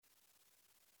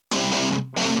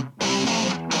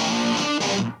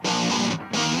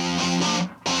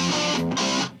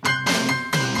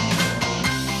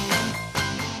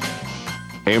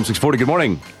AM 640, good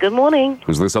morning. Good morning.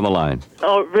 Who's this on the line?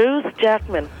 Oh, Ruth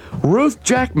Jackman. Ruth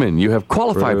Jackman, you have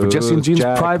qualified for Jesse and Jean's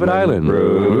private island.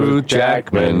 Ruth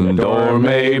Jackman,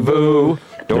 dormez-vous.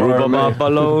 Dorma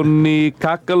baloney,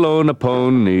 cacalona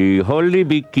pony, holy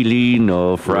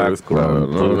bikilino, frac,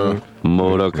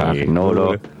 moto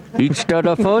cacinodo. Each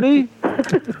data 40?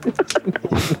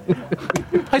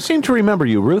 I seem to remember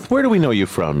you, Ruth. Where do we know you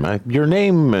from? Your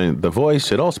name, the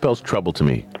voice, it all spells trouble to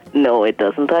me. No, it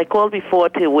doesn't. I called before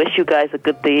to wish you guys a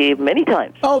good day many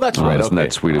times. Oh, that's right. Isn't Okay.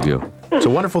 that sweet of you? It's a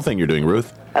wonderful thing you're doing,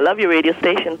 Ruth. I love your radio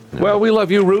station. Well, we love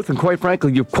you, Ruth, and quite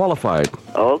frankly, you've qualified.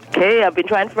 Okay, I've been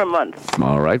trying for a month.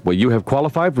 All right. Well, you have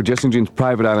qualified for Jesse and Jean's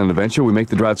private island adventure. We make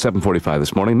the drive at 7:45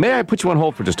 this morning. May I put you on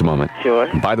hold for just a moment? Sure.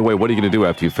 And by the way, what are you going to do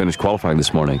after you finish qualifying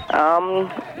this morning?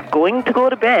 Going to go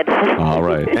to bed. All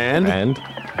right. And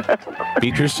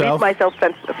beat yourself Beat myself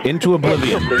senseless. into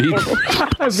oblivion. Beat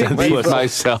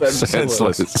myself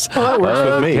senseless. Well, that works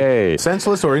with me. Okay.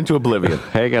 Senseless or into oblivion.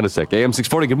 Hang on a sec. AM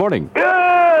 640, good morning.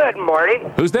 Good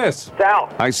morning. Who's this? Sal.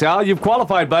 Hi, Sal. You've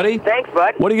qualified, buddy. Thanks,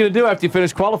 bud. What are you going to do after you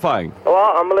finish qualifying?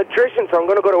 Well, I'm an electrician, so I'm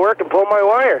going to go to work and pull my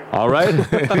wire. All right. On the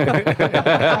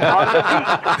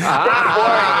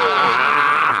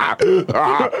beach.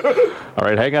 All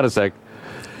right, hang on a sec.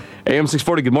 AM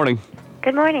 640, good morning.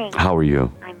 Good morning. How are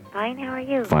you? I'm fine. How are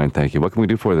you? Fine, thank you. What can we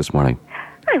do for you this morning?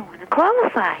 I want to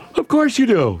qualify. Of course you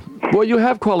do. Well, you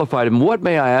have qualified. And what,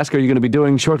 may I ask, are you going to be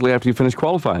doing shortly after you finish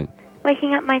qualifying?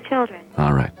 Waking up my children.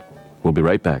 All right. We'll be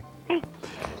right back. Thanks.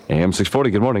 AM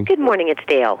 640, good morning. Good morning. It's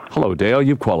Dale. Hello, Dale.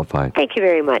 You've qualified. Thank you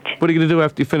very much. What are you going to do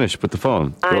after you finish with the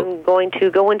phone? I'm going to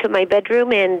go into my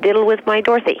bedroom and diddle with my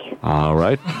Dorothy. All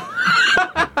right.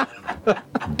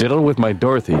 Diddle with my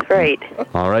Dorothy. Right.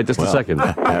 All right, just a second.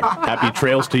 Happy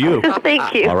trails to you.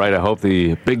 Thank you. All right, I hope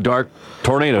the big dark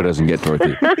tornado doesn't get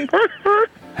Dorothy.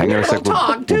 Hang on a sec.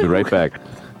 We'll be right back.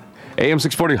 AM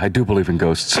 640, I do believe in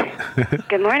ghosts.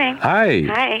 Good morning. Hi.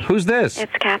 Hi. Who's this?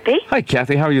 It's Kathy. Hi,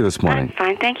 Kathy. How are you this morning? I'm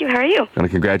fine. Thank you. How are you? I'm going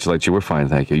to congratulate you. We're fine,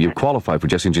 thank you. You've qualified for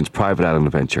Jesse and Jean's private island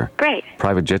adventure. Great.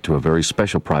 Private jet to a very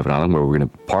special private island where we're going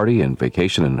to party and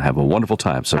vacation and have a wonderful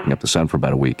time soaking up the sun for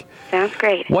about a week. Sounds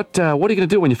great. What are you going to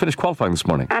do when you finish qualifying this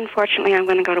morning? Unfortunately, I'm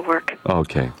going to go to work.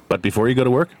 Okay. But before you go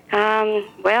to work? Well,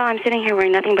 I'm sitting here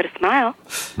wearing nothing but a smile.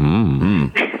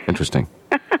 Interesting.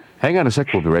 Hang on a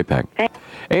sec. We'll be right back.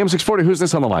 AM 640, who's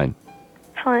this on the line?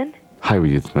 Helen. Hi,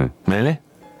 Yitma. Mele?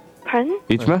 Pardon?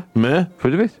 Yitma? Me?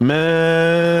 Fudibit?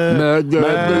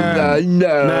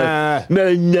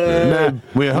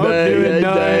 We hope you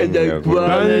enjoy the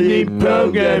quality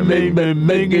programming by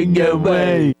making your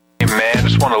way. Hey man,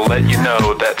 just want to let you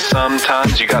know that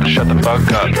sometimes you gotta shut the fuck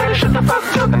up. You gotta shut the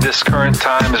fuck up. And this current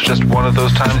time is just one of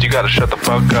those times you gotta shut the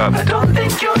fuck up. I don't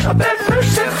think you're a bad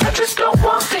person. I just don't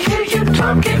want to hear you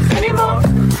talking anymore.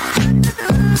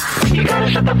 You gotta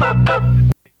shut the fuck up.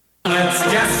 It's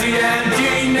Jesse and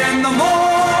Jean in the morning.